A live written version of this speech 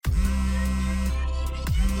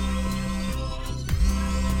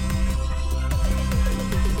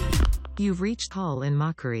You've reached Call in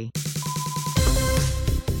Mockery.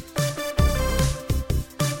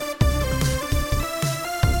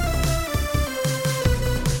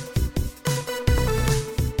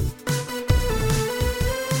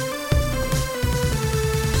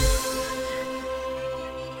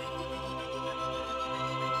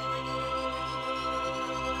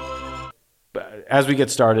 As we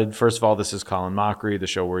get started, first of all, this is Call in Mockery, the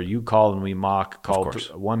show where you call and we mock. Called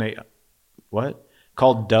what?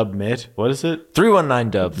 Called Dub Mit. What is it?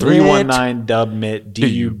 319 Dub. 319 Dub Mit.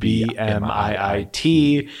 DUBMIIT.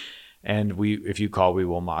 And if you call, we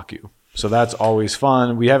will mock you. So that's always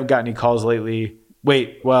fun. We haven't got any calls lately.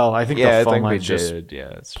 Wait, well, I think the phone line's just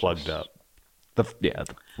it's plugged up. The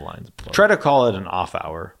line's plugged. Try to call it an off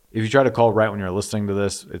hour. If you try to call right when you're listening to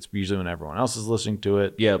this, it's usually when everyone else is listening to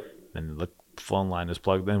it. Yep. And the phone line is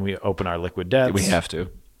plugged. Then we open our liquid deaths. We have to.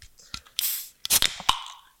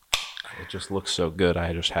 It just looks so good.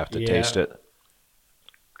 I just have to taste it.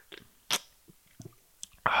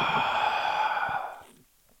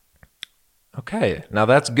 Okay, now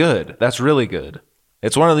that's good. That's really good.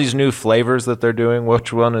 It's one of these new flavors that they're doing.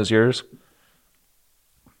 Which one is yours?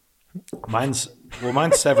 Mine's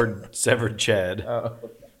severed ched. Oh.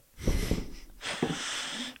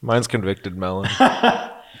 Mine's convicted melon.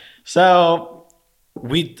 So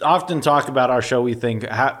we often talk about our show. We think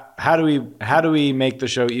how do we make the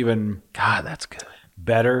show even that's good.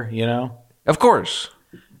 better, you know? Of course.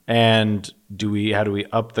 And how do we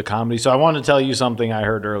up the comedy? So I want to tell you something I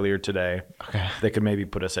heard earlier today that could maybe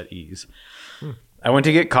put us at ease. I went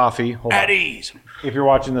to get coffee. Hold on. Ease. If you're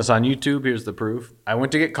watching this on YouTube, here's the proof. I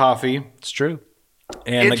went to get coffee. It's true.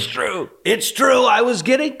 And It's true. It's true. I was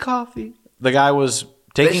getting coffee. The guy was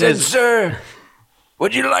taking his... Sir,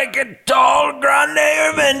 would you like it tall, grande,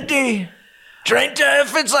 or venti? Trenta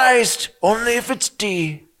if it's iced, only if it's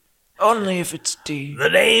tea. Only if it's tea. The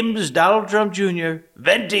name's Donald Trump Jr.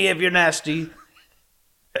 Venti if you're nasty.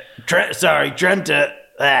 Trenta.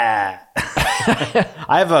 Ah.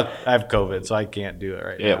 I have COVID, so I can't do it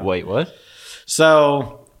right now. Wait, what?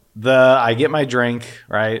 So I get my drink,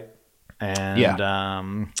 right? And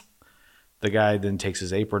the guy then takes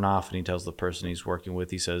his apron off and he tells the person he's working with,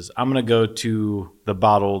 he says, I'm going to go to the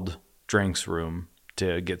bottled drinks room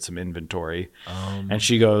to get some inventory. And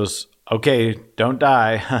she goes, okay, don't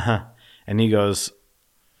die. And he goes,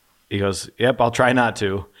 yep, I'll try not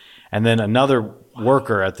to. And then another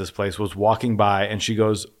worker at this place was walking by and she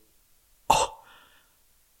goes, oh,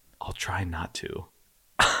 I'll try not to.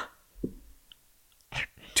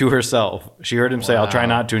 To herself. She heard him say, I'll try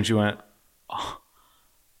not to. And she went, oh,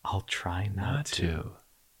 I'll try not to.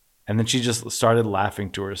 And then she just started laughing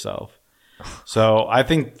to herself. So I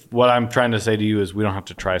think what I'm trying to say to you is we don't have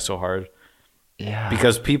to try so hard. Yeah.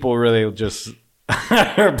 Because people really just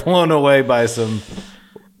are blown away by some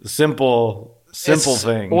simple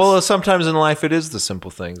things. Well, sometimes in life it is the simple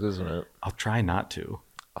things, isn't it? I'll try not to.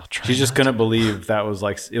 She just couldn't believe that was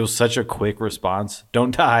it was such a quick response.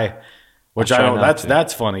 Don't die. Which I don't.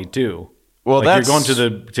 That's funny too. Well, you're going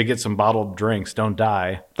to get some bottled drinks. Don't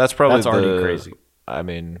die. That's already crazy. I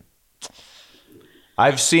mean,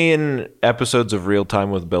 I've seen episodes of Real Time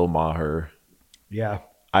with Bill Maher. Yeah.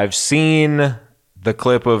 I've seen the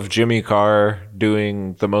clip of Jimmy Carr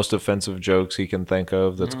doing the most offensive jokes he can think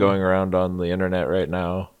of that's going around on the internet right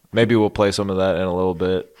now. Maybe we'll play some of that in a little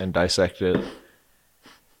bit and dissect it.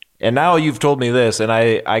 And now you've told me this, and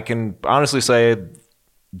I can honestly say,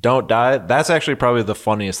 don't die. That's actually probably the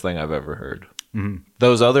funniest thing I've ever heard. Mm-hmm.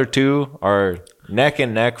 Those other two are neck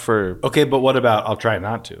and neck for... Okay, but what about I'll try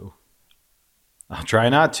not to? I'll try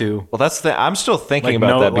not to. Well, that's I'm still thinking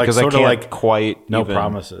about that because I can't quite... No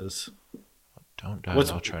promises. Don't die.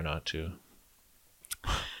 I'll try not to.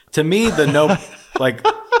 To me, the no...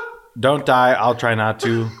 don't die. I'll try not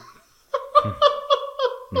to.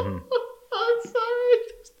 Mm-hmm. I'm sorry.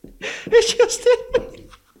 It just hit me.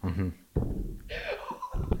 Mm-hmm.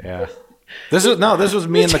 Yeah. This was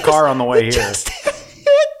me in the car on the way here. Just hit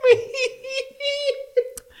me.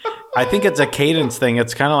 I think it's a cadence thing.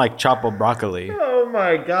 It's kind of like Chapo Broccoli. Oh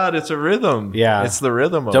my God, it's a rhythm. Yeah. It's the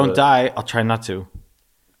rhythm of Don't die. I'll try not to.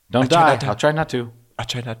 Don't die. I'll try not to. I'll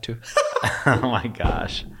try not to. Oh my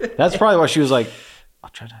gosh. That's probably why she was like, I'll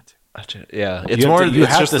try not to. Yeah, it's you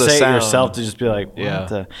have to say it yourself to just be like,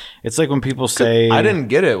 what it's like when people say, I didn't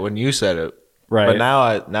get it when you said it, right? But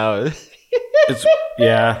now it's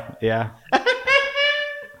yeah.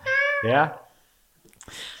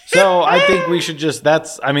 So I think we should just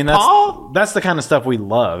that's the kind of stuff we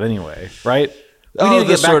love anyway, right? We need to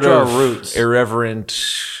get back to our roots. Irreverent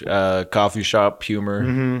coffee shop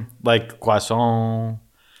humor, like croissant.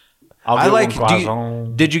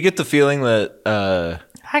 Did you get the feeling that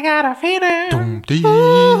I got a feeling. Gonna be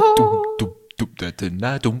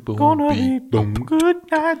good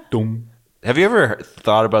night. Have you ever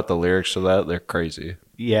thought about the lyrics to that? They're crazy.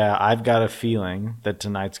 Yeah, I've got a feeling that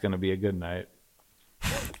tonight's gonna be a good night.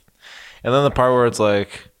 And then the part where it's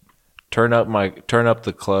like, turn up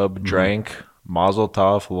the club, drank, Mazel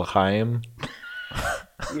Tov, L'chaim.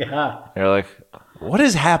 Yeah. You're like, what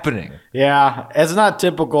is happening? Yeah, it's not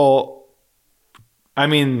typical. I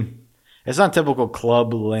mean, it's not typical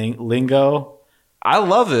club lingo. I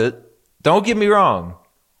love it. Don't get me wrong.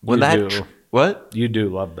 When You that do. what? You do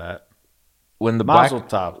love that. When the Mazel black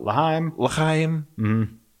tov, L'chaim. L'chaim.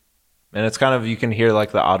 Mm-hmm. And it's kind of, you can hear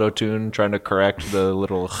like the auto tune trying to correct the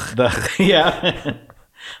little Yeah,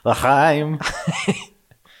 L'chaim.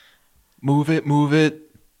 move it.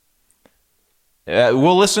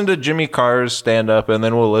 We'll listen to Jimmy Carr's stand up, and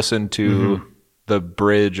then we'll listen to the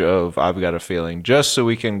bridge of I've Got a Feeling, just so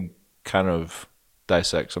we can kind of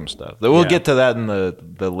dissect some stuff. We'll get to that in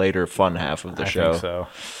the later fun half of the show. Think so.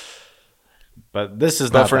 But this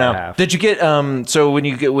is But not for that now, half. did you get so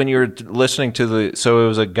when you're listening to so it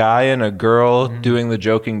was a guy and a girl doing the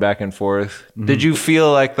joking back and forth. Did you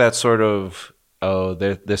feel like that sort of,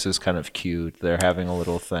 this is kind of cute, they're having a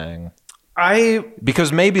little thing?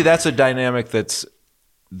 Because maybe that's a dynamic that's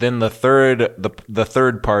then the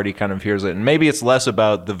third party kind of hears it, and maybe it's less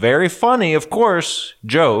about the very funny, of course,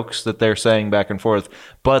 jokes that they're saying back and forth,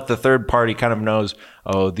 but the third party kind of knows,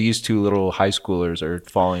 these two little high schoolers are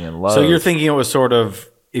falling in love. So you're thinking it was sort of,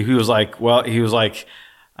 he was like,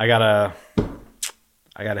 I gotta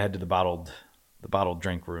head to the bottled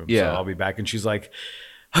drink room. Yeah. So I'll be back. And she's like,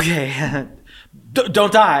 okay,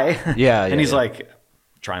 don't die. Yeah. And he's like,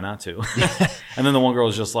 try not to. And then the one girl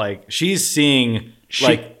is just like, she's seeing,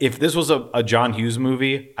 like, if this was a John Hughes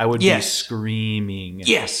movie, I would be screaming.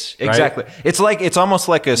 Yes, Right? exactly. It's almost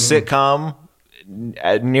like a sitcom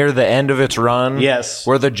near the end of its run. Yes.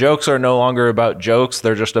 Where the jokes are no longer about jokes,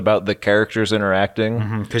 they're just about the characters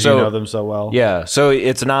interacting. Because you know them so well. Yeah, so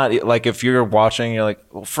it's not like if you're watching, you're like,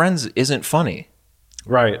 well, Friends isn't funny.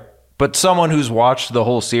 Right. But someone who's watched the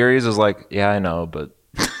whole series is like, yeah, I know, but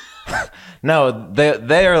no,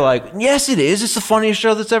 they are like, yes, it is. It's the funniest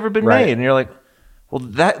show that's ever been Right. made. And you're like, well,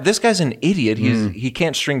 this guy's an idiot. He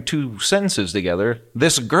can't string two sentences together.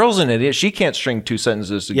 This girl's an idiot. She can't string two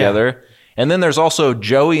sentences together. Yeah. And then there's also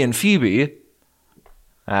Joey and Phoebe.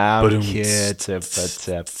 Boom,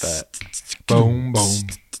 boom.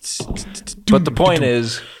 But the point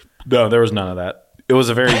is, no, there was none of that. It was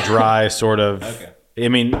a very dry sort of. Okay. I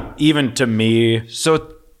mean, even to me.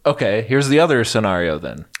 So, okay, here's the other scenario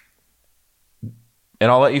then. And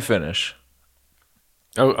I'll let you finish.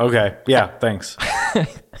 Oh, okay. Yeah, thanks.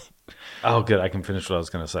 Oh, good. I can finish what I was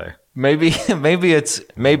going to say. Maybe it's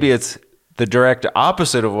the direct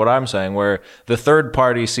opposite of what I'm saying, where the third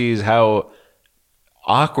party sees how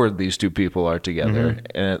awkward these two people are together,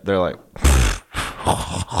 and they're like,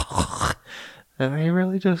 did they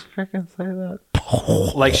really just freaking say that?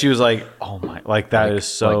 Like she was like, oh my, like that like, is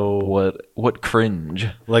so like what cringe.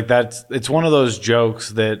 Like it's one of those jokes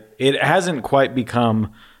that it hasn't quite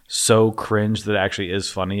become so cringe that it actually is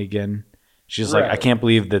funny again. She's right. Like, I can't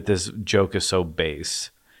believe that this joke is so base.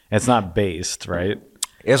 It's not based, right?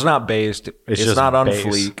 It's not based. It's just not on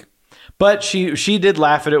fleek. But she did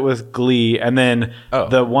laugh at it with glee. And then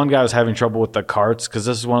the one guy was having trouble with the carts because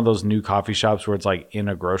this is one of those new coffee shops where it's like in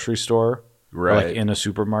a grocery store. Right. Or like in a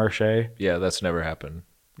supermarché. Yeah, that's never happened.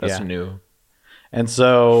 That's new. And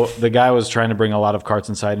so the guy was trying to bring a lot of carts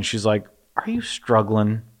inside, and she's like, are you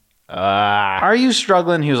struggling? Are you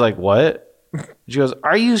struggling? He was like, what? She goes,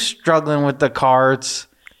 are you struggling with the carts?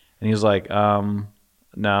 And he was like,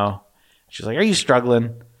 no. She's like, are you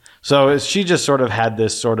struggling? So she just sort of had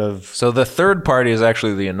this sort of... So the third party is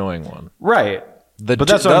actually the annoying one. Right. But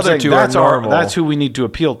that's what I'm saying. That's normal. That's who we need to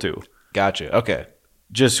appeal to. Gotcha. Okay.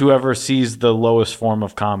 Just whoever sees the lowest form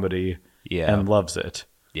of comedy and loves it.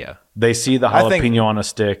 Yeah. They see the jalapeno on a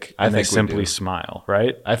stick and they simply smile,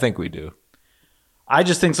 right? I think we do. I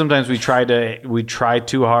just think sometimes we try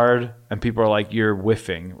too hard and people are like, you're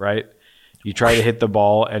whiffing, right? You try to hit the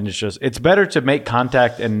ball and it's better to make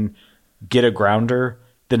contact and get a grounder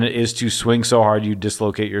than it is to swing so hard you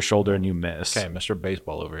dislocate your shoulder and you miss. Okay, Mr.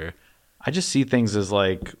 Baseball over here. I just see things as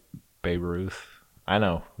like Babe Ruth. I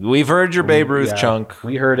know. We've heard your Babe Ruth chunk.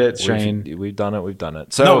 We heard it, Shane. We've done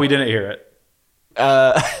it. So no, we didn't hear it.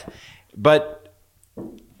 But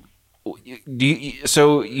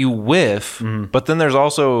so you whiff, but then there's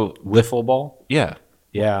also wiffle ball. Yeah.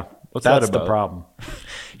 Yeah. What's that about? The problem.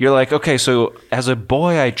 You're like, okay, so as a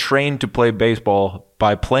boy, I trained to play baseball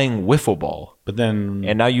by playing wiffle ball. But then...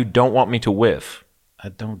 And now you don't want me to whiff. I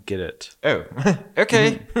don't get it. Oh,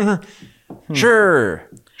 okay. Sure,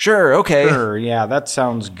 okay. Sure, yeah, that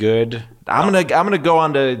sounds good. I'm gonna go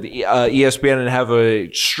on to the, ESPN and have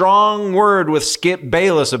a strong word with Skip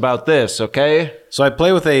Bayless about this. Okay. So I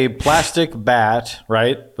play with a plastic bat,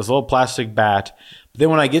 right? This little plastic bat. But then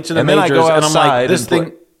when I get to the And then I majors, go and I'm like, outside this and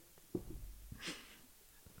thing.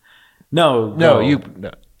 No.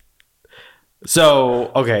 No.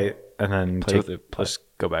 So okay, and then Play with it. let's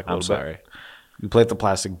go back a I'm little sorry. bit. You play with the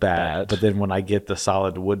plastic bat, Bat. but then when I get the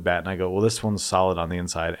solid wood bat, and I go, well, this one's solid on the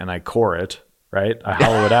inside, and I core it, right? I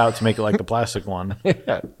hollow it out to make it like the plastic one.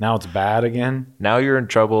 Yeah. Now it's bad again. Now you're in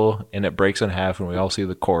trouble, and it breaks in half, and we all see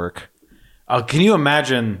the cork. Can you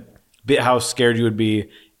imagine how scared you would be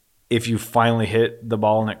if you finally hit the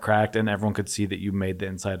ball and it cracked, and everyone could see that you made the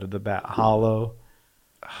inside of the bat hollow?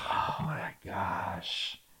 Oh my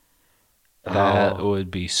gosh. That would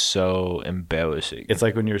be so embarrassing. It's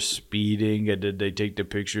like when you're speeding and then they take the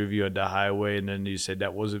picture of you on the highway and then you said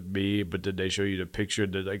that wasn't me, but then they show you the picture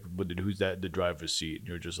and they're like, but then who's that in the driver's seat? And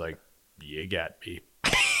you're just like, you got me.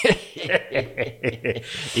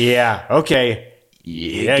 Yeah, okay.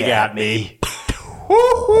 You got me.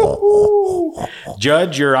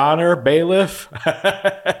 Judge, Your Honor, bailiff.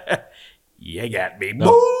 You got me.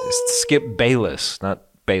 No, it's Skip Bayless, not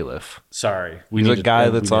bailiff. Sorry. He's a guy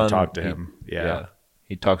that's we need on. to talk to him. Yeah.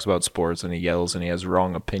 He talks about sports and he yells and he has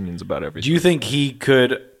wrong opinions about everything. Do you think he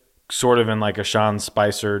could, sort of in like a Sean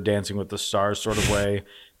Spicer Dancing with the Stars sort of way,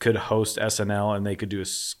 could host SNL and they could do a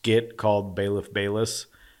skit called Bailiff Bayless?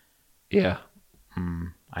 Yeah.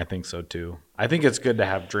 I think so too. I think it's good to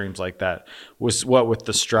have dreams like that. With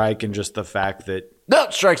the strike and just the fact that No,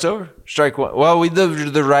 strike's over. Strike one. Well,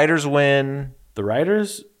 the writers win. the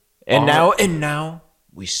writers And now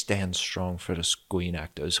we stand strong for the screen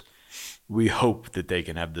actors. we hope that they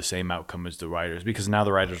can have the same outcome as the writers, because now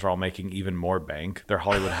the writers are all making even more bank. Their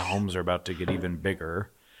Hollywood homes are about to get even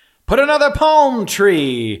bigger. Put another palm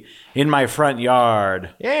tree in my front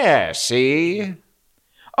yard. Yeah, see?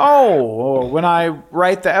 Oh, when I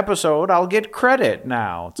write the episode, I'll get credit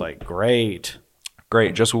now. It's like, great.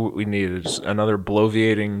 Great. Just what we needed is another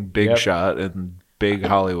bloviating big Yep. shot in big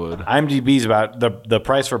Hollywood. IMDb's about the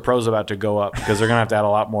price for pro's about to go up because they're gonna have to add a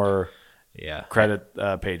lot more Yeah. credit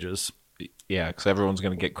pages. Yeah, because everyone's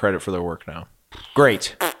going to get credit for their work now.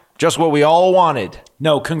 Great. Just what we all wanted.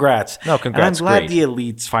 No, congrats. No, congrats, And I'm glad great. the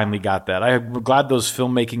elites finally got that. I'm glad those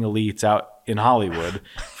filmmaking elites out in Hollywood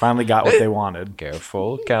finally got what they wanted.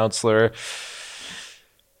 Careful, counselor.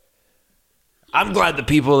 I'm glad the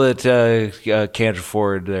people that can't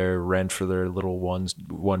afford their rent for their little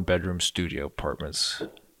one-bedroom studio apartments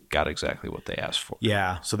got exactly what they asked for.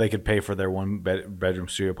 Yeah, so they could pay for their bedroom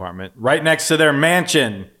studio apartment right next to their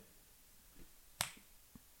mansion.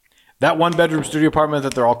 That one bedroom studio apartment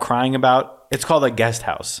that they're all crying about, it's called a guest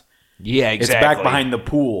house. Yeah, It's back behind the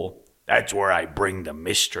pool. That's where I bring the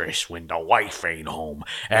mistress when the wife ain't home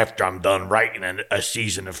after I'm done writing a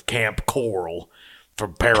season of Camp Coral for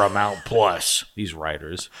Paramount Plus. These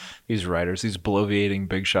writers, These writers, these bloviating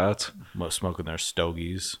big shots. smoking their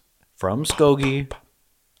stogies. From Skokie,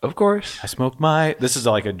 Of course. I smoked my... This is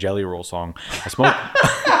like a Jelly Roll song. I smoked...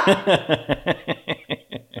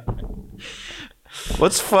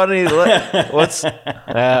 What's funny?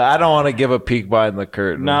 I don't want to give a peek behind the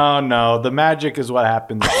curtain. No. The magic is what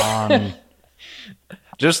happens on...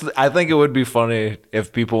 I think it would be funny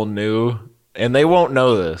if people knew, and they won't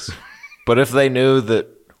know this, but if they knew that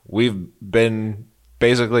we've been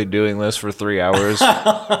basically doing this for 3 hours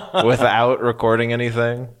without recording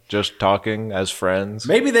anything, just talking as friends.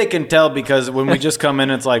 Maybe they can tell because when we just come in,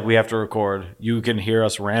 it's like we have to record. You can hear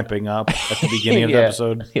us ramping up at the beginning of the Yeah.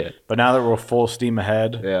 episode. Yeah. But now that we're full steam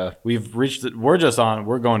ahead, Yeah. we've reached it. We're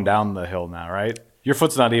going down the hill now, right? Your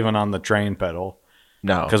foot's not even on the train pedal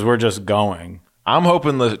No, because we're just going. I'm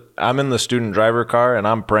hoping I'm in the student driver car and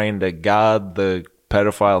I'm praying to God the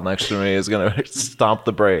pedophile next to me is going to stomp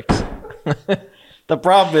the brakes. The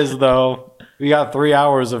problem is, though, we got 3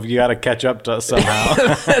 hours of you got to catch up to us somehow.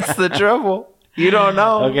 That's the trouble. You don't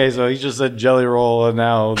know. Okay, so he just said Jelly Roll, and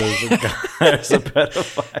now there's a guy, there's a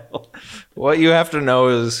pedophile. What you have to know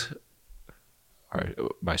is,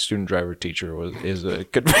 my student driver teacher is a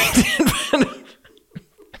convicted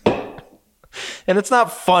and it's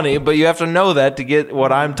not funny, but you have to know that to get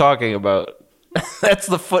what I'm talking about. That's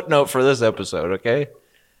the footnote for this episode, okay?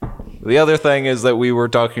 The other thing is that we were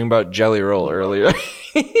talking about Jelly Roll earlier.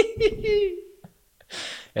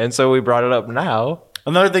 And so we brought it up now.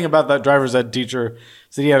 Another thing about that driver's ed teacher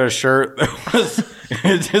is that he had a shirt that was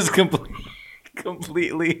just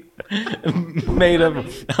completely made of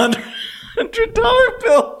 $100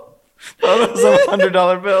 bill. photos of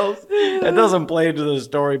 $100 bills. It doesn't play into the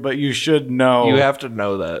story, but you should know. You have to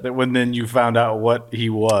know that. That when then you found out what he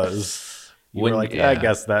was, you were like, I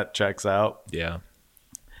guess that checks out. Yeah.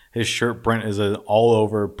 His shirt print is an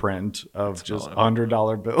all-over print of just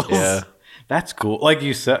 $100 bills. Yeah. That's cool. Like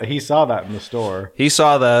you said, he saw that in the store. He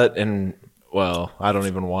saw that, and well, I don't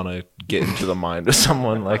even want to get into the mind of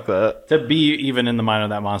someone like that. To be even in the mind of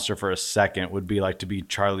that monster for a second would be like to be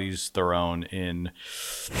Charlize Theron in,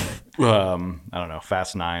 I don't know,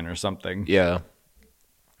 Fast 9 or something. Yeah.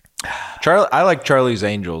 I like Charlie's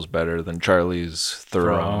Angels better than Charlize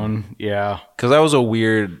Theron. Yeah. Because that was a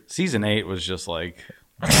weird... Season 8 was just like...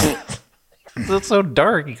 It's so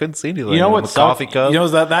dark. You couldn't see anything. You know what? Coffee cup. You know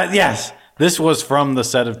that? Yes. This was from the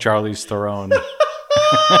set of Charlize Theron.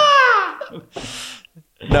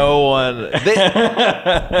 No one.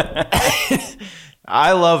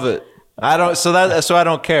 I love it. I don't. So I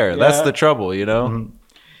don't care. Yeah. That's the trouble, you know. Mm-hmm.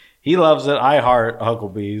 He loves it. I heart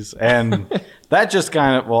Hucklebees, and that just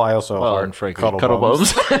kind of. Well, I also heart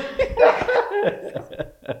Cuddlebums.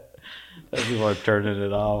 People are turning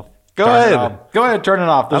it off. Go ahead, turn it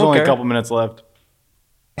off. There's only a couple minutes left.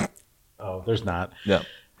 Oh, there's not. Yeah.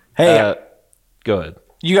 Hey, go ahead.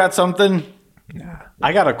 You got something? Nah.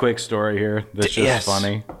 I got a quick story here that's just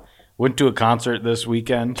funny. Went to a concert this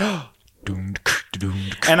weekend. And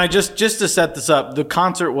I just to set this up, the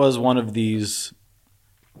concert was one of these,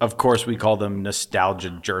 of course we call them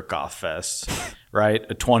nostalgia jerk-off fests, right?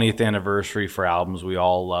 A 20th anniversary for albums we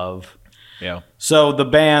all love. Yeah. So the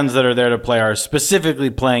bands that are there to play are specifically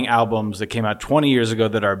playing albums that came out 20 years ago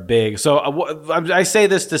that are big. So I say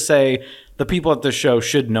this to say the people at the show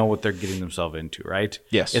should know what they're getting themselves into, right?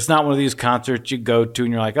 Yes. It's not one of these concerts you go to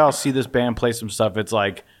and you're like, oh, I'll see this band play some stuff. It's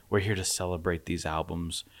like, we're here to celebrate these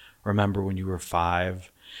albums. Remember when you were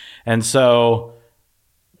 5? And so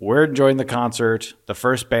we're enjoying the concert. The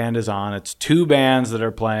first band is on. It's 2 bands that are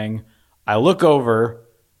playing. I look over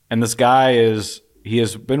and this guy he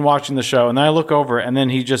has been watching the show, and then I look over, and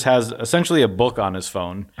then he just has essentially a book on his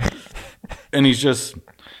phone. And he's just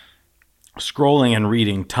scrolling and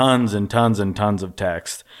reading tons and tons and tons of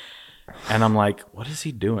text. And I'm like, what is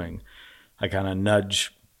he doing? I kind of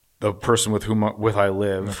nudge the person with whom I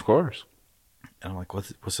live. Of course. And I'm like,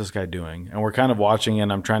 what's this guy doing? And we're kind of watching,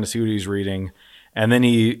 and I'm trying to see what he's reading. And then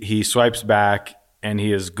he swipes back, and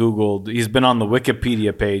he's been on the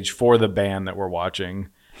Wikipedia page for the band that we're watching,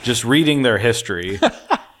 just reading their history.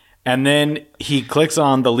 And then he clicks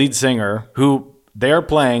on the lead singer who they're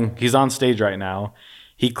playing. He's on stage right now.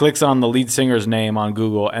 He clicks on the lead singer's name on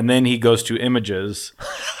Google, and then he goes to images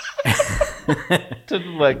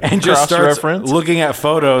and just starts looking at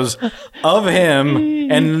photos of him.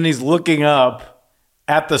 And then he's looking up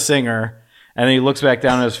at the singer, and then he looks back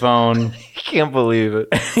down at his phone. I can't believe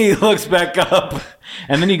it. He looks back up,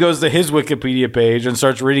 and then he goes to his Wikipedia page and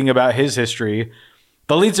starts reading about his history.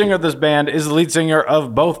 The lead singer of this band is the lead singer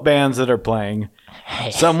of both bands that are playing.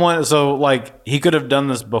 So like he could have done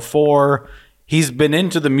this before. He's been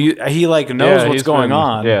into the music. He like knows what's going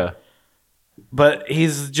on. Yeah. But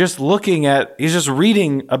he's just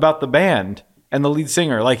reading about the band and the lead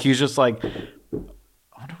singer. Like he's just like, I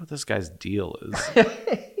wonder what this guy's deal is.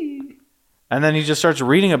 And then he just starts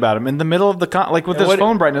reading about him in the middle of the like with his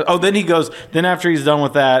phone brightness. Oh, then he goes. Then after he's done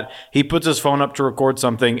with that, he puts his phone up to record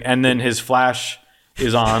something, and then his flash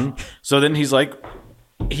is on. So then he's like,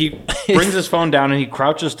 he brings his phone down and he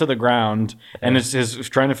crouches to the ground, and is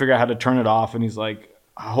trying to figure out how to turn it off. And he's like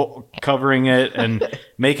covering it and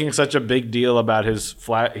making such a big deal about his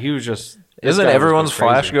flash. He was just isn't everyone's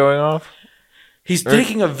flash going off? He's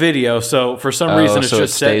taking a video, so for some reason it's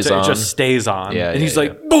just set to, it just stays on. Yeah, and he's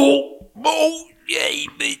like, oh, yeah.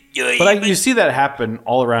 But you see that happen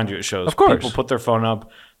all around you at shows. Of course. People put their phone up.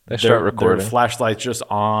 They start recording. Their flashlight's just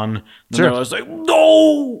on. Sure. They're just like,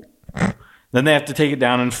 no! Then they have to take it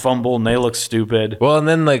down and fumble, and they look stupid. Well, and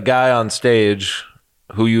then the guy on stage,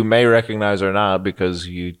 who you may recognize or not because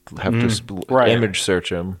you have to image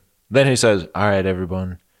search him, then he says, all right,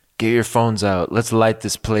 everyone, get your phones out. Let's light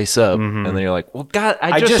this place up. And then you're like, well, God,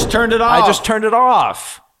 I just turned it off. I just turned it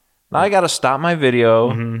off. Now I got to stop my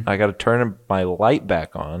video. I got to turn my light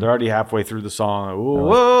back on. They're already halfway through the song.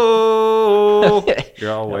 Whoa!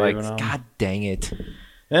 You're all waving like, God dang it!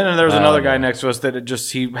 And then there was another guy next to us that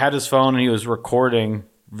he had his phone and he was recording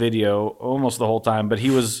video almost the whole time, but it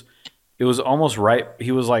was almost right.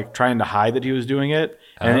 He was like trying to hide that he was doing it,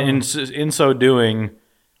 and in so doing,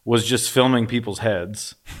 was just filming people's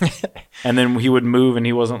heads. And then he would move and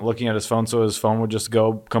he wasn't looking at his phone, so his phone would just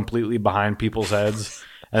go completely behind people's heads.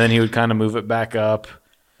 And then he would kind of move it back up.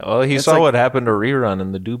 Well, he It's saw like- what happened to Rerun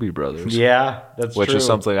in the Doobie Brothers. Yeah, that's which true. is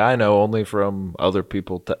something I know only from other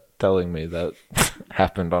people telling me that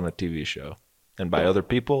happened on a TV show. And by other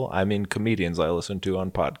people, I mean comedians I listen to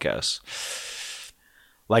on podcasts.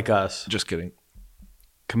 Like us. Just kidding.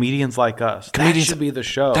 Comedians like us. Comedians- That should be the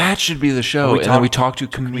show. That should be the show. We And then we talk talk to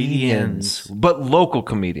comedians, but local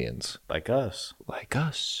comedians like us. like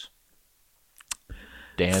us.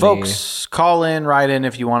 Danny. Folks, call in, write in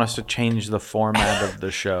if you want us to change the format of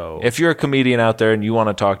the show. If you're a comedian out there and you want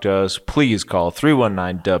to talk to us, please call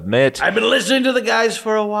 319-DUB-MIT. I've been listening to the guys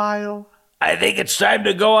for a while. I think it's time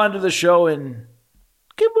to go onto the show and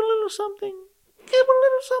give them a little something. Give them a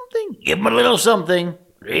little something. Give them a little something.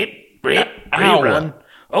 Rerun.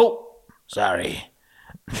 Oh, sorry.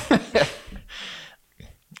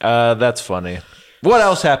 That's funny. What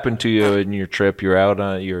else happened to you in your trip? You're out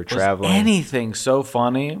on, you're traveling. Anything so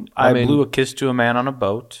funny. I mean- blew a kiss to a man on a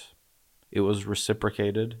boat. It was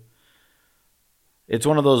reciprocated. It's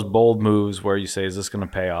one of those bold moves where you say, is this going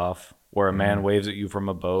to pay off? Where a man waves at you from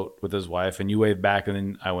a boat with his wife and you wave back, and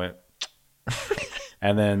then I went,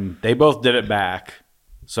 and then they both did it back.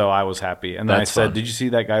 So I was happy. And then That's I said, fun. did you see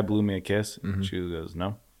that guy blew me a kiss? And she goes,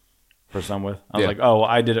 no. Person I'm with. I was Yeah. like, oh,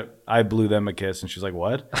 I did it. I blew them a kiss. And she's like,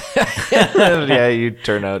 what? Yeah, you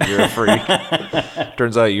turn out you're a freak.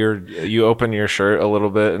 Turns out you open your shirt a little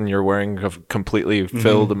bit and you're wearing a completely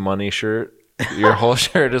filled money shirt. Your whole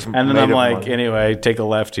shirt is And then made I'm of like, money. anyway, take a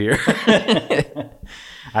left here. I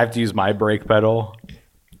have to use my brake pedal.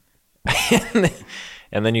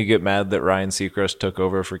 And then you get mad that Ryan Seacrest took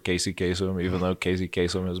over for Casey Kasem, even though Casey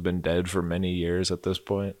Kasem has been dead for many years at this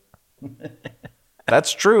point.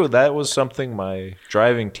 That's true. That was something my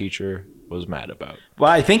driving teacher was mad about.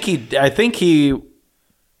 Well, I think he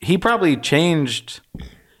probably changed.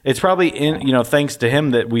 It's probably thanks to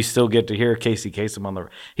him that we still get to hear Casey Kasem on the.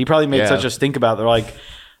 He probably made Yeah. such a stink about it. They're like,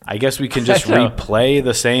 I guess we can just I know. replay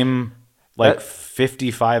the same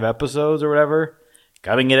 55 episodes or whatever.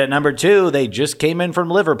 Coming in at number 2, they just came in from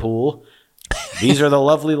Liverpool. These are the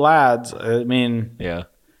lovely lads. I mean, Yeah.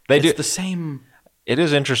 it's the same. It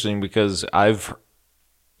is interesting because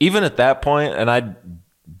even at that point, and I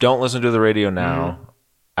don't listen to the radio now.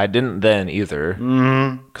 I didn't then either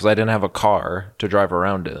because I didn't have a car to drive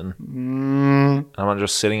around in. I'm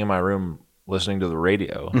just sitting in my room listening to the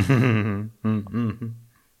radio.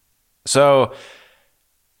 So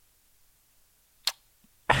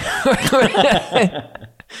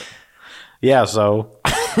Yeah, so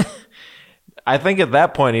I think at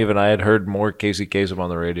that point, even I had heard more Casey Kasem on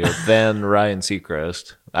the radio than Ryan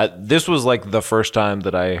Seacrest. This was like the first time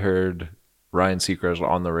that I heard Ryan Seacrest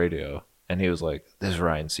on the radio. And he was like, this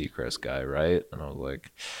Ryan Seacrest guy, right? And I was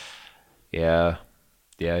like, yeah,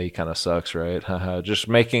 he kind of sucks, right? Just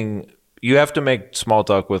you have to make small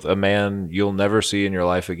talk with a man you'll never see in your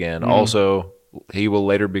life again. Also, he will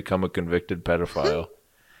later become a convicted pedophile.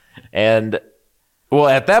 And, well,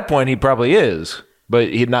 at that point, he probably is. But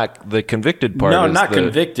he not the convicted part. no, is not the-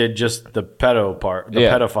 convicted, just the pedo part, the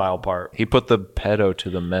Yeah. pedophile part. He put the pedo to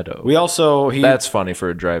the meadow. That's funny for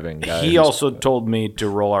a driving guy. He also told me to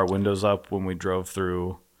roll our windows up when we drove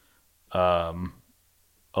through a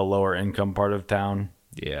lower income part of town.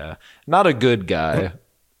 Yeah. Not a good guy.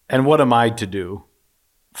 And what am I to do?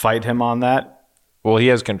 Fight him on that? Well, he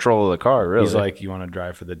has control of the car, really. He's like, you want to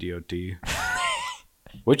drive for the DOT?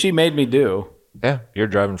 Which he made me do. yeah, you're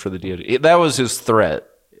driving for the DOT. That was his threat.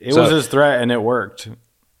 It So- was his threat, and it worked.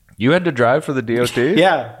 You had to drive for the DOT?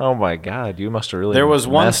 Yeah. Oh my God, you must have really. There was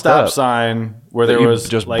one messed stop up. sign where That there you was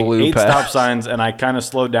just like blew 8 past. stop signs, and I kind of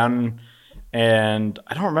slowed down, and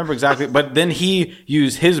I don't remember exactly. But then he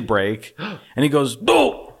used his brake, and he goes,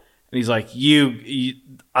 "No!" And he's like, "You,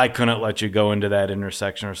 I couldn't let you go into that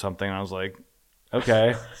intersection or something." And I was like,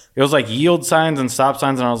 "Okay." It was like yield signs and stop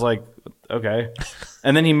signs, and I was like, "Okay."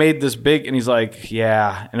 And then he made this big, and he's like,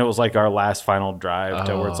 "Yeah," and it was like our last final drive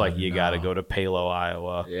to where it's like you got to go to Palo,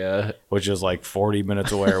 Iowa, Yeah. which is like 40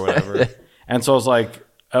 minutes away or whatever. And so I was like,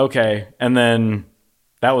 okay. And then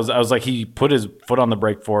I was like, he put his foot on the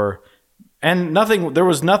brake and there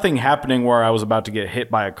was nothing happening where I was about to get hit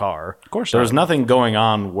by a car. Of course there not. was nothing going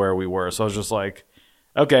on where we were. So I was just like,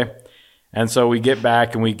 okay. And so we get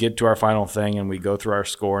back and we get to our final thing and we go through our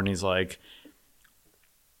score and he's like,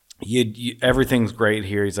 everything's great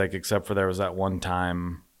here. He's like, except for there was that one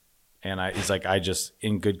time. And he's like, I just,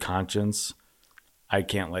 in good conscience, I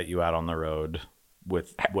can't let you out on the road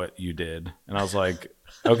with what you did. And I was like,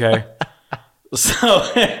 okay. So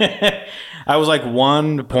I was like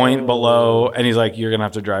 1 point below, and he's like, you're going to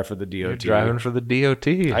have to drive for the DOT. You're driving for the DOT.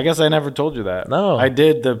 I guess I never told you that. No. I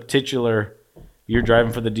did the titular You're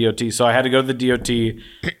driving for the DOT. So I had to go to the DOT.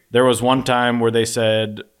 There was one time where they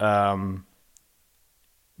said, the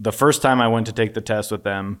first time I went to take the test with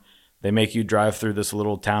them, they make you drive through this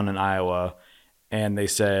little town in Iowa. And they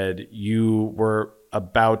said you were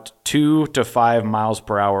about 2 to 5 miles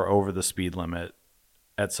per hour over the speed limit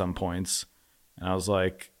at some points. And I was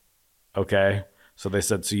like, okay. So they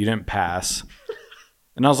said, so you didn't pass.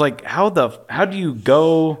 And I was like, how do you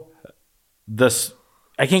go this?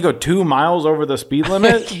 I can't go 2 miles over the speed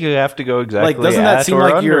limit. You have to go exactly. Like, doesn't that seem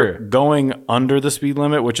like under. you're going under the speed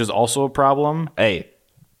limit, which is also a problem? Hey,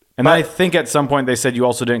 and I think at some point they said you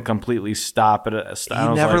also didn't completely stop at a stop.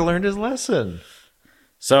 he never learned his lesson.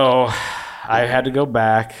 So I had to go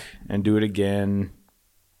back and do it again.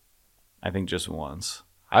 I think just once.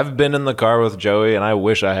 I've been in the car with Joey, and I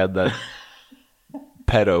wish I had that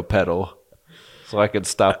pedal so I could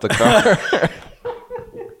stop the car.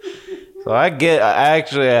 So I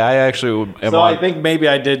actually am So I think maybe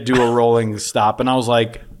I did do a rolling stop, and I was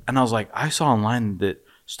like, I saw online that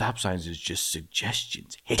stop signs is just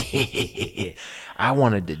suggestions. I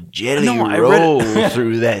wanted to jelly I roll read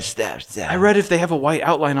through that stop sign. I read if they have a white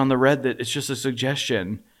outline on the red that it's just a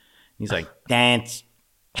suggestion. He's like, that's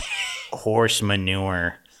horse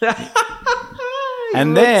manure.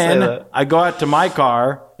 And then I go out to my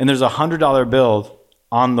car, and there's $100 bill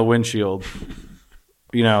on the windshield,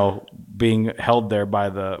 being held there by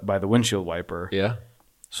the windshield wiper. Yeah.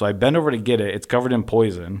 So I bend over to get it. It's covered in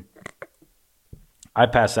poison. I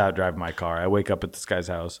pass out driving my car. I wake up at this guy's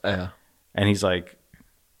house. Yeah. And he's like,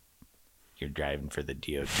 you're driving for the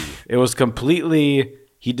DOT. It was completely,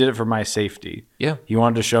 he did it for my safety. Yeah. He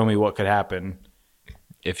wanted to show me what could happen.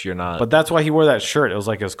 If you're not. But that's why he wore that shirt. It was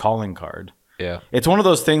like his calling card. Yeah. It's one of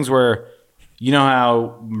those things where, you know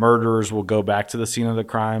how murderers will go back to the scene of the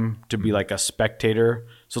crime to be like a spectator?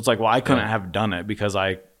 So it's like, well, I couldn't have done it because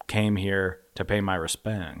I came here to pay my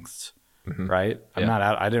respects, right? I'm not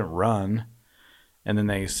out. I didn't run. And then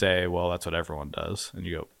they say, well, that's what everyone does. And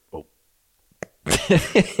you go, oh.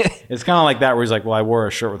 It's kind of like that where he's like, well, I wore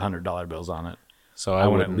a shirt with $100 bills on it. So I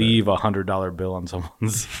wouldn't leave a $100 bill on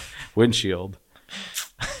someone's windshield.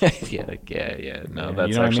 Yeah. No,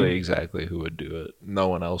 that's actually exactly who would do it. No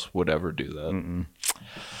one else would ever do that.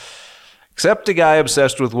 Except a guy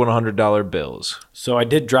obsessed with $100 bills. So I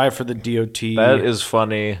did drive for the DOT. That is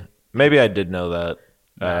funny. Maybe I did know that.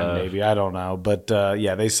 Maybe, I don't know. But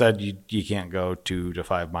yeah, they said you can't go 2 to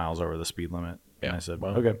 5 miles over the speed limit. Yeah. And I said,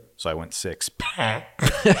 well, okay. So I went 6.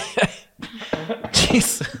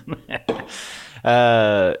 Jeez.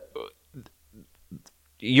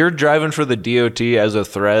 You're driving for the DOT as a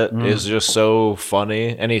threat is just so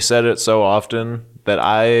funny. And he said it so often that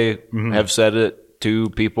I have said it to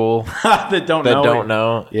people that don't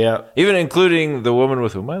know. Yeah. Even including the woman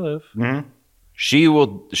with whom I live. Mm-hmm. She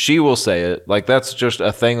will say it. Like, that's just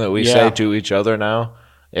a thing that we say to each other now.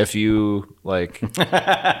 If you, like,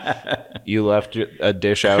 you left a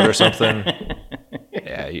dish out or something.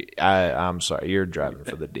 I'm sorry. You're driving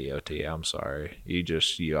for the DOT. I'm sorry.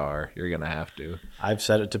 You are. You're going to have to. I've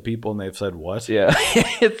said it to people, and they've said, what? Yeah.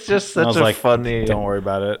 It's just such a funny. Don't worry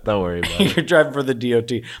about it. Don't worry about it. You're driving for the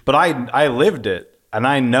DOT. But I lived it, and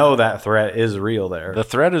I know that threat is real there. The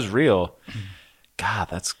threat is real. God,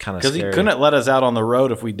 that's kind of scary. Because he couldn't let us out on the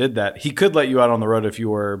road if we did that. He could let you out on the road if you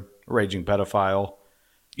were a raging pedophile.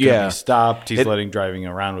 He stopped. He's driving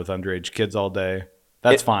around with underage kids all day.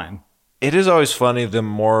 That's fine. It is always funny, the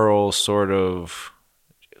moral sort of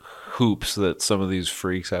hoops that some of these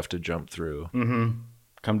freaks have to jump through. Mm-hmm.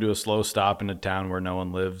 Come to a slow stop in a town where no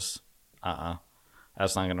one lives.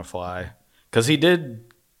 That's not going to fly. Because he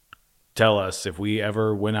did tell us if we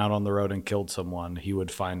ever went out on the road and killed someone, he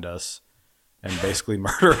would find us and basically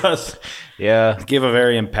murder us. Yeah. Give a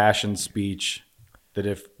very impassioned speech that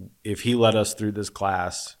if he let us through this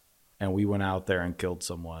class and we went out there and killed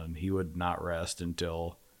someone, he would not rest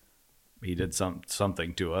until he did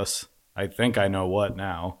something to us. I think I know what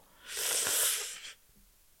now.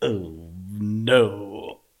 Oh,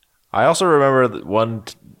 no. I also remember that one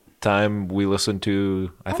time we listened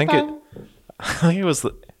to, I think it was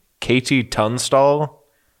KT Tunstall.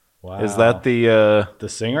 Wow. Is that the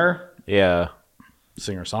singer? Yeah.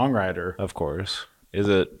 Singer-songwriter. Of course. Is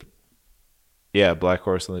it? Yeah, Black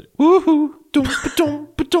Horse and the woohoo, dum dum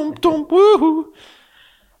dum dum woohoo.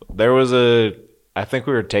 There was I think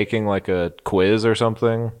we were taking like a quiz or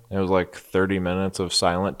something. It was like 30 minutes of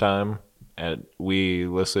silent time, and we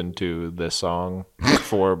listened to this song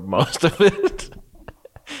for most of it.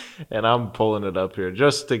 And I'm pulling it up here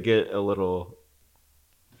just to get a little.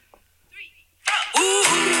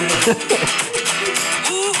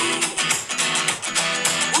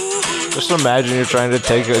 Just imagine you're trying to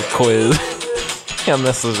take a quiz And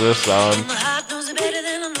this is this song. My heart knows it better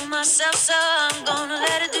than I know myself, so I'm gonna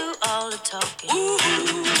let it do all the talking.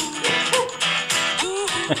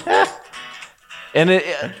 And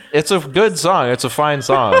it's a good song. It's a fine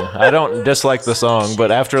song. I don't dislike the song,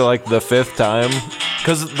 but after like the fifth time,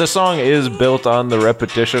 because the song is built on the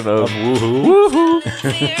repetition of woohoo, woohoo.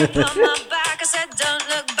 Fear upon my back, I said, don't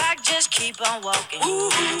look back, just keep on walking.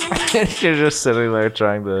 You're just sitting there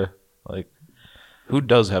trying to like, who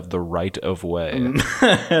does have the right of way?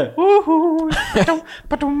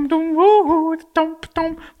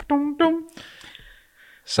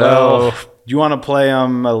 So. Do you want to play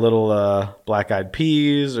them a little Black Eyed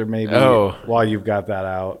Peas, or maybe while you've got that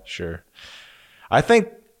out? Sure. I think,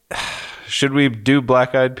 should we do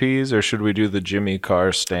Black Eyed Peas or should we do the Jimmy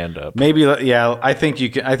Carr stand-up? Maybe, yeah. I think you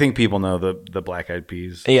can. I think people know the Black Eyed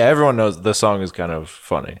Peas. Yeah, everyone knows the song is kind of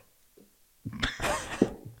funny.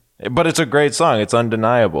 But it's a great song. It's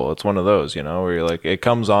undeniable. It's one of those, where you're like, it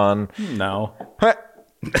comes on. No.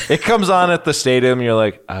 It comes on at the stadium. You're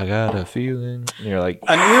like, I got a feeling. And you're like,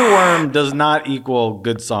 an earworm does not equal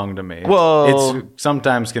good song to me. Well, it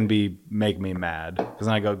sometimes can make me mad because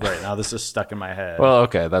then I go, great, now this is stuck in my head. Well,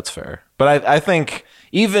 okay, that's fair. But I think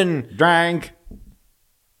even drank.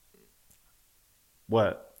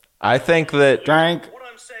 What? I think that drank. What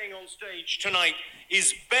I'm saying on stage tonight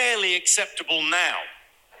is barely acceptable now.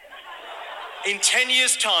 In 10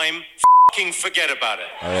 years' time, forget about it.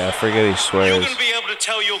 Oh yeah, I forget he swears. You're going to be able to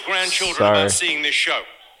tell your grandchildren about seeing this show.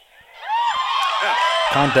 Yeah.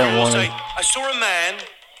 Content will warning. say, I saw a man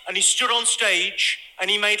and he stood on stage and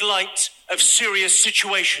he made light of serious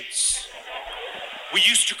situations. We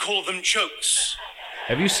used to call them jokes.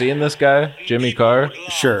 Have you seen this guy, Jimmy Carr?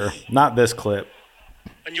 Sure, not this clip.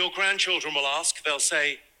 And your grandchildren will ask, they'll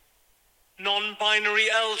say, non-binary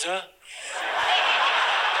elder.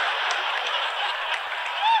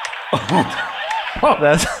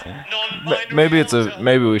 That's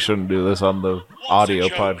maybe we shouldn't do this on the audio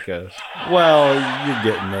podcast. Well, you're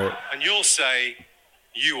getting it. And you'll say,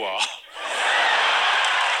 you are.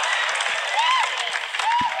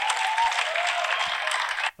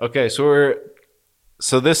 Okay,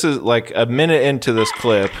 so this is like a minute into this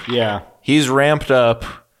clip. Yeah. He's ramped up.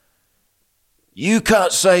 You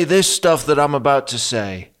can't say this stuff that I'm about to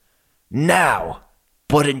say now,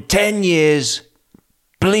 but in 10 years,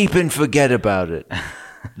 bleep and forget about it.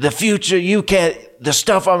 The future, the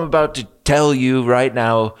stuff I'm about to tell you right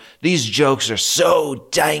now, these jokes are so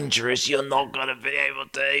dangerous, you're not going to be able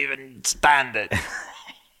to even stand it.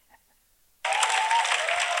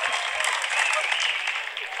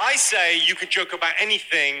 I say you can joke about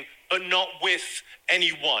anything, but not with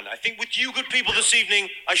anyone. I think with you good people this evening,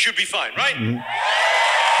 I should be fine, right? Mm-hmm.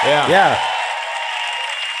 Yeah.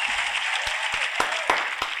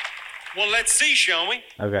 Well, let's see, shall we?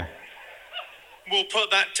 Okay. We'll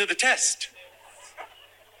put that to the test.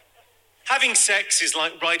 Having sex is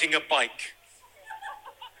like riding a bike.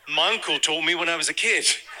 My uncle taught me when I was a kid.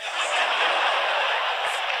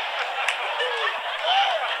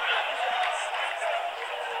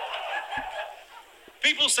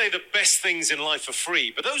 People say the best things in life are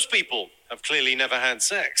free, but those people have clearly never had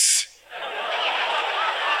sex.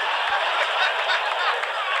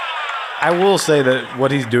 I will say that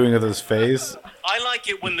what he's doing with his face. I like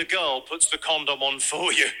it when the girl puts the condom on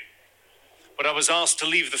for you. But I was asked to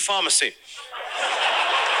leave the pharmacy.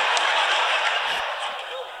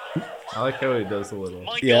 I like how he does a little.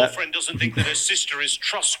 My girlfriend doesn't think that her sister is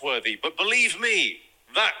trustworthy, but believe me,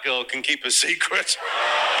 that girl can keep a secret.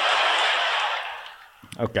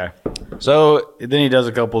 Okay. So then he does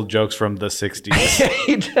a couple of jokes from the 60s.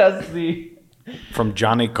 He does from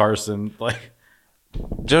Johnny Carson, like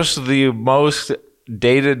just the most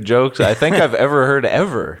dated jokes I think I've ever heard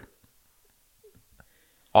ever.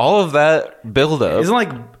 All of that build up. It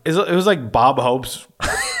was like Bob Hope's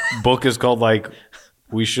book is called like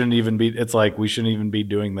we shouldn't even be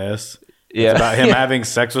doing this. Yeah. It's about him having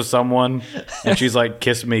sex with someone and she's like,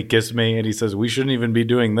 kiss me, and he says, we shouldn't even be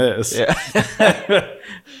doing this. Yeah.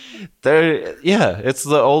 It's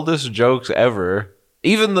the oldest jokes ever.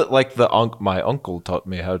 Even my uncle taught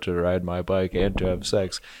me how to ride my bike and to have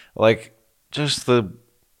sex. Like just the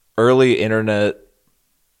early internet,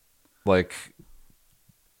 like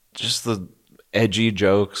just the edgy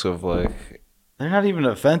jokes of like they're not even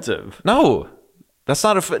offensive. No. That's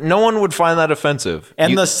not no one would find that offensive.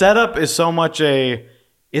 And the setup is so much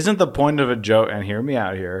isn't the point of a joke, and hear me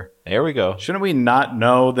out here. There we go. Shouldn't we not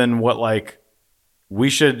know then what we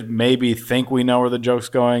should maybe think we know where the joke's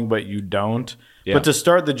going, but you don't? Yeah. But to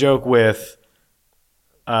start the joke with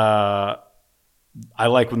I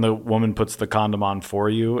like when the woman puts the condom on for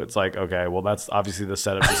you. It's like, okay, well, that's obviously the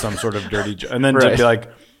setup to some sort of dirty joke. And then to Right. be like,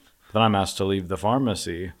 then I'm asked to leave the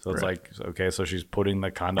pharmacy. So it's Right. like, okay, so she's putting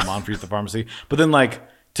the condom on for you at the pharmacy. But then like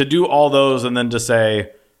to do all those and then to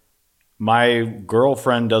say, my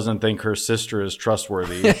girlfriend doesn't think her sister is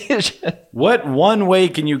trustworthy. What one way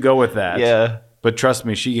can you go with that? Yeah. But trust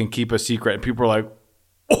me, she can keep a secret. And people are like,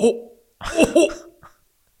 oh.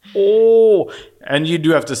 And you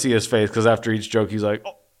do have to see his face because after each joke, he's like,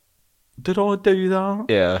 oh, did I do that?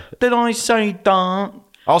 Yeah. Did I say that?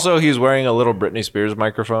 Also, he's wearing a little Britney Spears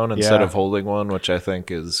microphone instead Yeah. of holding one, which I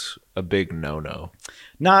think is a big no-no.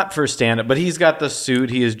 Not for stand-up, but he's got the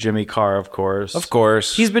suit. He is Jimmy Carr, of course. Of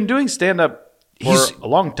course. He's been doing stand-up for He's- a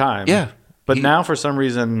long time. Yeah. But He- now, for some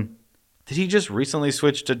reason, did he just recently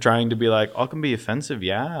switch to trying to be like, I can be offensive?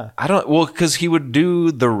 Yeah. because he would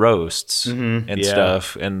do the roasts and yeah.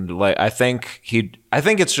 stuff, and like I think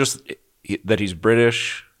it's just that he's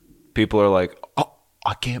British. People are like, oh,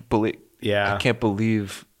 I can't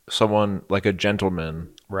believe someone like a gentleman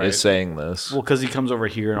Right. is saying this. Well, because he comes over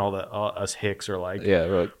here and all the us hicks are like, Yeah,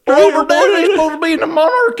 we're like, over there he's supposed to be in the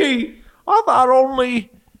monarchy. I thought only.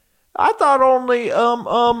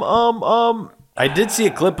 I did see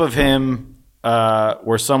a clip of him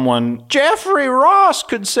where someone Jeffrey Ross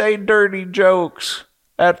could say dirty jokes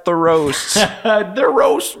at the roasts. the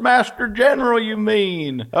roast master general, you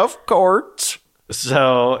mean? Of course.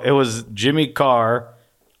 So it was Jimmy Carr,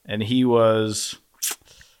 and he was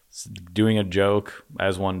doing a joke,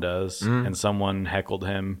 as one does, and someone heckled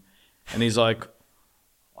him, and he's like,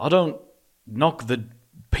 I don't knock the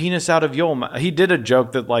penis out of your mouth. He did a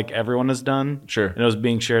joke that like everyone has done. Sure. And it was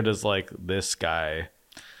being shared as like, this guy,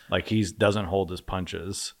 like he doesn't hold his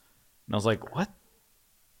punches. And I was like, what?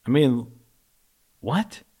 I mean,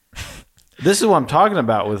 what? This is what I'm talking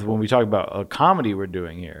about with when we talk about a comedy we're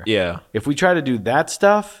doing here. Yeah. If we try to do that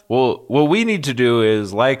stuff, Well, what we need to do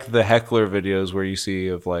is like the heckler videos where you see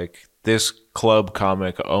of like this club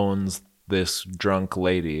comic owns this drunk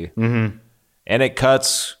lady, and it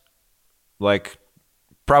cuts like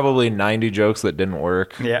probably 90 jokes that didn't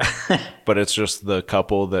work, yeah. but it's just the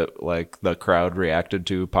couple that like the crowd reacted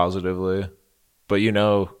to positively. But you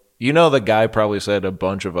know the guy probably said a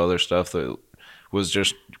bunch of other stuff that was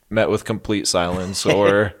just met with complete silence,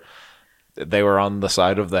 or they were on the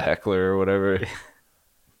side of the heckler or whatever.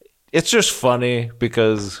 It's just funny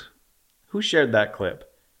because Who shared that clip?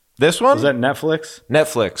 this one Was that Netflix?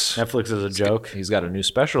 Netflix. Netflix is a joke. He's got a new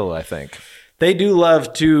special, I think. They do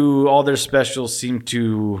love to, all their specials seem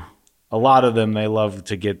to, a lot of them, they love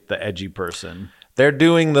to get the edgy person. They're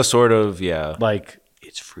doing the sort of Like,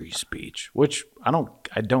 it's free speech, which I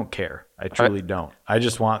don't care. I truly don't. I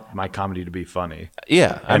just want my comedy to be funny.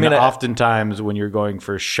 yeah. I And mean, oftentimes when you're going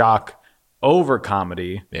for shock over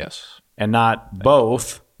comedy yes. and not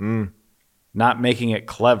both, not making it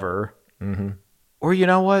clever, or you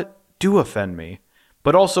know what? Do offend me.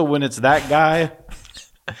 But also when it's that guy,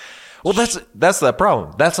 Well, that's that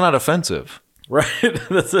problem. That's not offensive. right?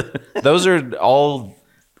 That's it. Those are all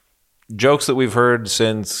jokes that we've heard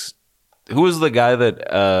since. Who was the guy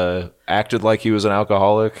that acted like he was an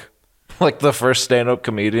alcoholic? Like the first stand-up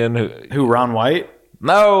comedian Who, Ron White?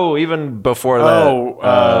 No, even before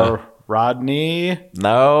that. Rodney.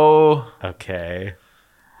 No. Okay.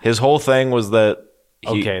 His whole thing was that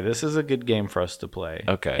Okay, this is a good game for us to play.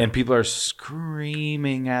 Okay. And people are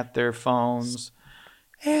screaming at their phones.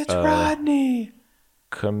 It's Rodney.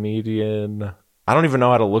 comedian. I don't even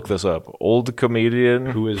know how to look this up. Old comedian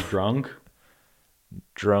Who is drunk?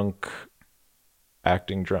 drunk,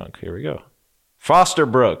 acting drunk. Here we go. Foster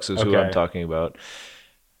Brooks is who Okay. I'm talking about.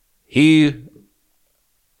 He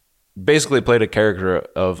basically played a character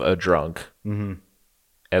of a drunk, and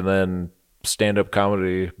then stand-up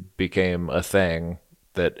comedy became a thing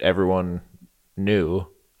that everyone knew.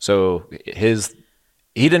 So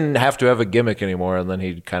he didn't have to have a gimmick anymore, and then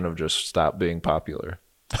he kind of just stopped being popular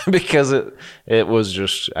because it was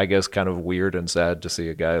just, I guess, kind of weird and sad to see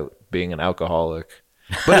a guy being an alcoholic.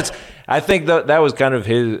 But I think that was kind of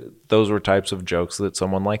those were types of jokes that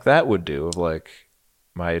someone like that would do, of like,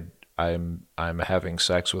 I'm having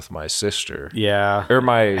sex with my sister. Yeah. Or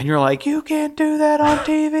And you're like, you can't do that on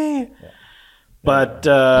TV. But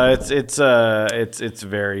it's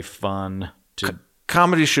very fun to.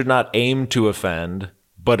 Comedy should not aim to offend,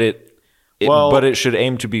 but it should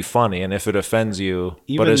aim to be funny. And if it offends you, but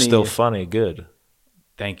Even it's still the- funny, good.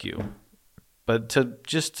 Thank you. But to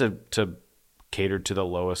cater to the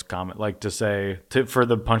lowest comment, like to say for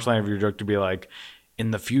the punchline of your joke to be like,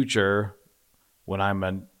 in the future, when I'm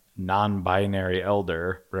a non-binary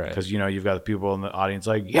elder, Right. Because you've got the people in the audience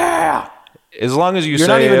like, yeah, As long as You're say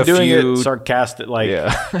not even a doing few, it sarcastic. Like,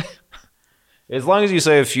 yeah. As long as you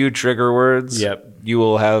say a few trigger words, Yep. you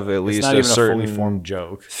will have at it's least not a even a fully certain formed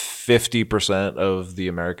joke. 50% of the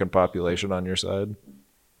American population on your side.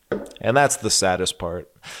 And that's the saddest part.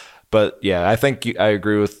 But yeah, I think I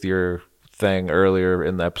agree with your thing earlier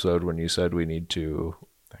in the episode when you said we need to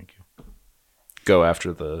Thank you. go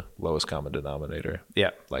after the lowest common denominator.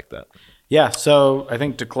 Yeah. Like that. Yeah. So I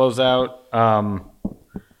think to close out,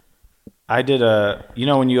 I did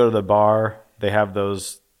when you go to the bar, they have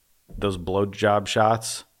those blowjob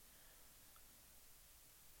shots.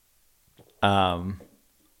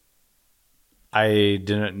 I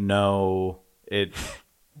didn't know it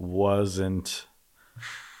wasn't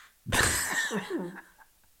I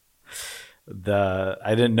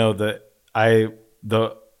didn't know that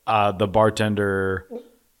the bartender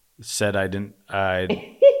said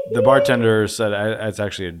the bartender said it's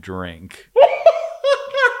actually a drink.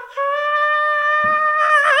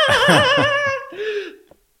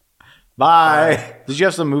 Bye. Did you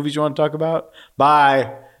have some movies you want to talk about?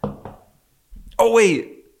 Bye. Oh,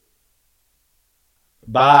 wait.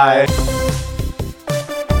 Bye.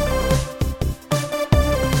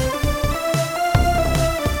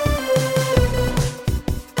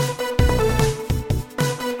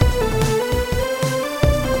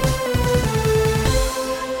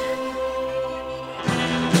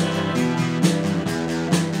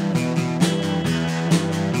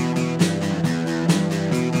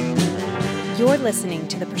 You're listening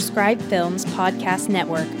to the Prescribed Films Podcast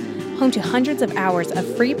Network, home to hundreds of hours of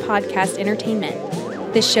free podcast entertainment.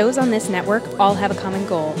 The shows on this network all have a common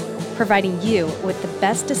goal, providing you with the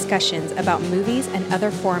best discussions about movies and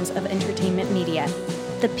other forms of entertainment media.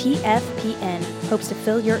 The PFPN hopes to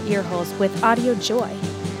fill your earholes with audio joy.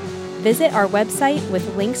 Visit our website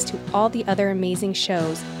with links to all the other amazing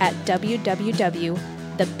shows at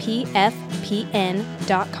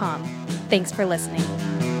www.thepfpn.com. Thanks for listening.